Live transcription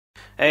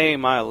Hey,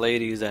 my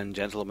ladies and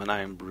gentlemen,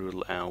 I am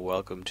Brutal, and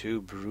welcome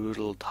to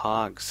Brutal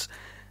Talks.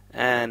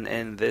 And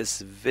in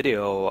this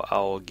video,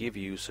 I'll give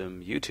you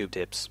some YouTube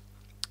tips.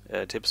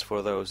 Tips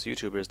for those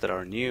YouTubers that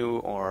are new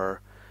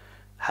or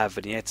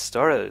haven't yet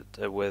started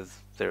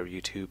with their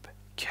YouTube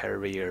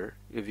career,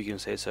 if you can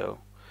say so.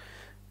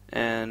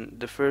 And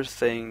the first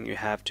thing you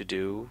have to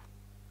do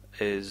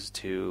is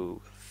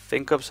to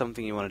think of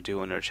something you want to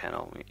do on your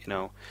channel.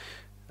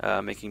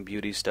 Making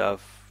beauty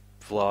stuff,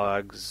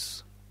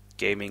 vlogs,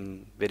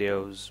 gaming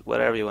videos,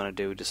 whatever you want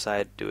to do,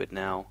 decide to do it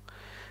now.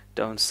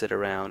 Don't sit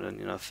around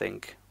and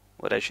think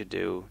what I should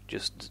do.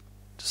 Just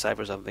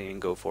decipher something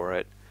and go for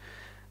it.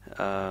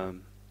 The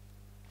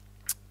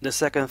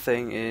second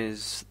thing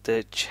is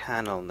the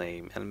channel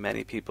name, and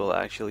many people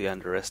actually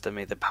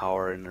underestimate the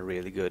power in a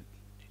really good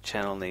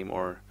channel name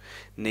or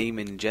name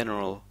in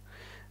general,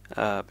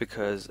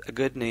 because a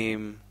good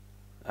name,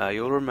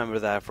 you'll remember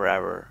that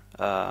forever,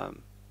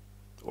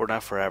 or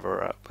not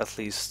forever, at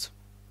least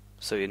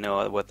so you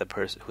know what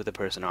who the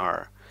person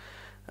are.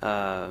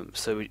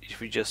 So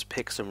if you just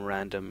pick some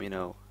random,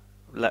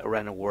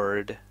 random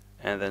word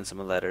and then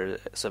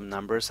some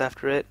numbers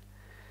after it,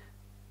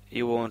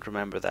 you won't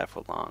remember that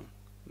for long.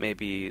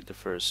 Maybe the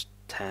first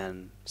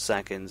 10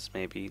 seconds,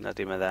 maybe not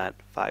even that,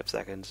 5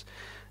 seconds,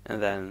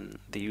 and then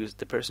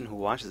the person who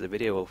watches the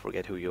video will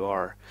forget who you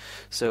are.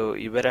 So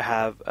you better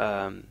have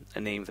a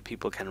name that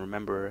people can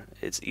remember.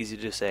 It's easy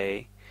to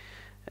say,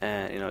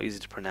 and easy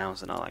to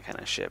pronounce and all that kind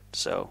of shit.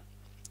 So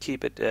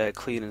keep it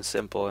clean and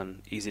simple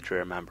and easy to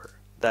remember.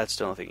 That's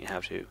the only thing you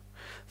have to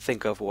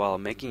think of while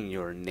making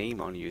your name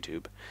on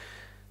YouTube.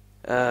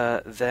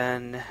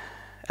 Then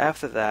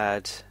after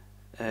that,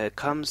 it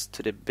comes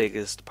to the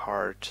biggest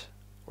part,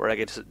 where I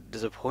get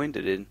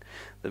disappointed in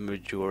the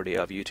majority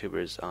of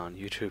YouTubers on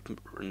YouTube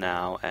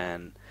now,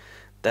 and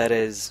that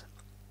is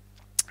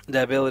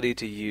the ability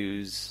to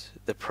use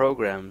the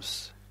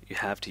programs you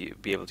have to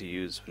be able to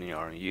use when you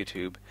are on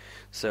YouTube.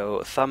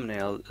 So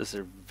thumbnail is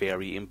a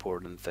very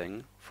important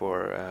thing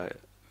for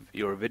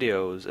your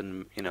videos,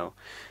 and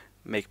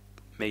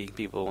making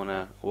people want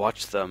to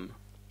watch them.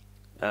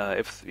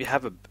 If you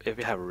have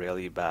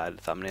really bad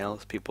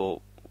thumbnails,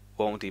 people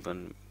won't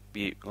even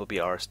will be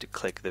arsed to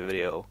click the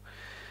video.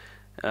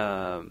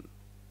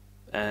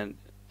 And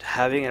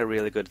having a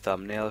really good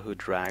thumbnail who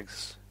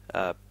drags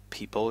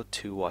people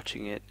to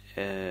watching it,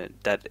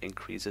 that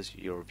increases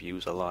your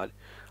views a lot,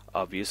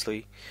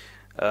 obviously.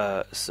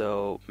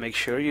 So make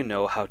sure you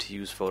know how to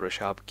use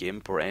Photoshop,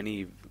 GIMP, or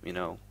any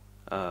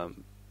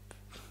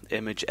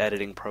image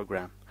editing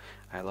program.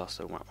 I lost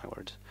my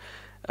words.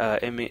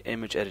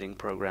 Image editing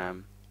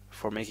program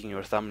for making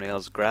your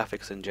thumbnails,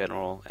 graphics in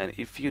general. And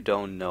if you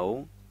don't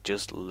know,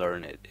 just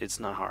learn it. It's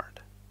not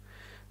hard.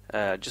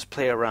 Just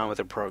play around with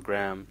the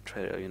program,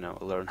 try to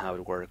learn how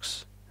it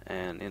works,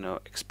 and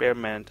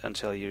experiment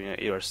until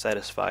you're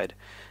satisfied,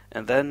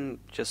 and then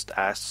just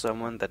ask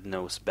someone that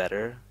knows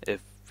better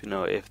if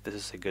this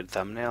is a good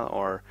thumbnail,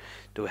 or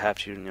do we have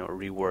to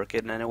rework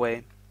it in any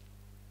way.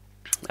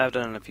 I've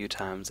done it a few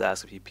times,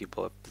 asked a few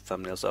people if the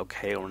thumbnail's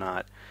okay or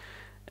not,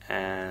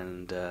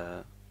 and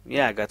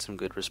yeah, I got some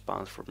good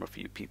response from a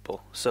few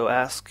people. So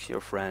ask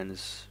your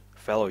friends,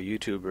 fellow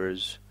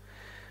YouTubers,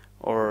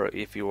 or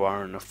if you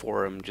are in a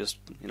forum, just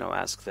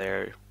ask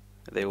there.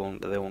 They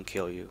won't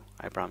kill you,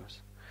 I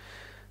promise.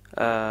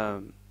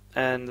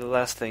 And the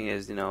last thing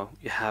is,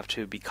 you have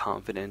to be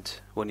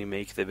confident when you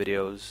make the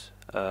videos.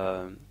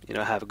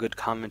 Have a good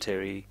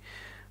commentary,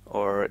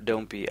 or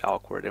don't be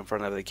awkward in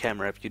front of the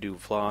camera if you do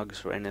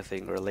vlogs or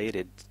anything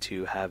related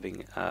to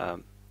having a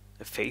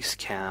face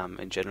cam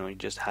in general. You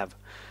just have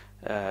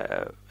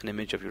an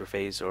image of your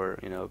face, or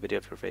a video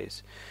of your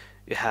face.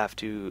 You have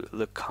to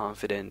look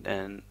confident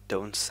and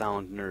don't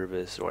sound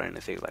nervous or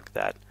anything like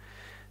that.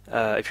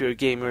 If you're a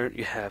gamer,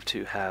 you have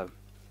to have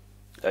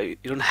you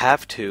don't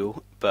have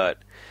to, but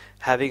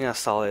having a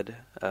solid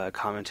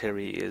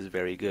commentary is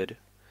very good.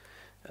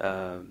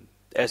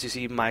 As you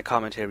see, my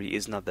commentary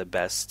is not the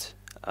best.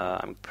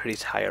 I'm pretty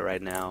tired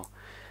right now,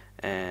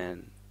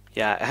 and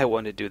yeah, I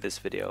want to do this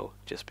video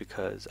just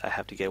because I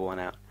have to get one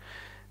out.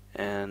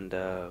 And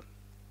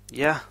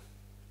yeah,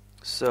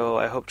 so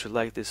I hope to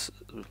like this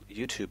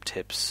YouTube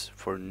tips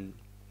for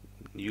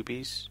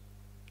newbies,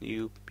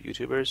 new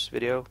YouTubers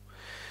video.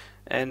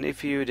 And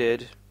if you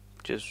did,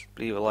 just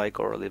leave a like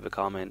or leave a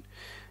comment.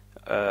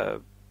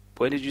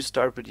 When did you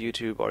start with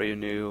YouTube? Are you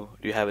new?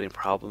 Do you have any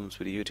problems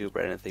with YouTube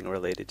or anything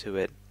related to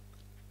it,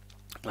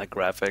 like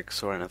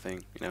graphics or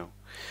anything?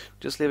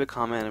 Just leave a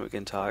comment and we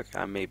can talk.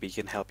 I maybe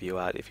can help you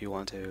out if you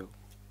want to.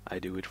 I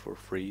do it for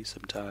free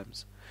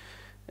sometimes.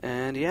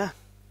 And yeah,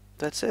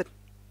 that's it.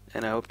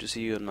 And I hope to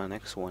see you in my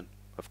next one,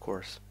 of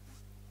course.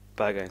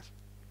 Bye guys.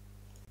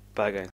 Bye guys.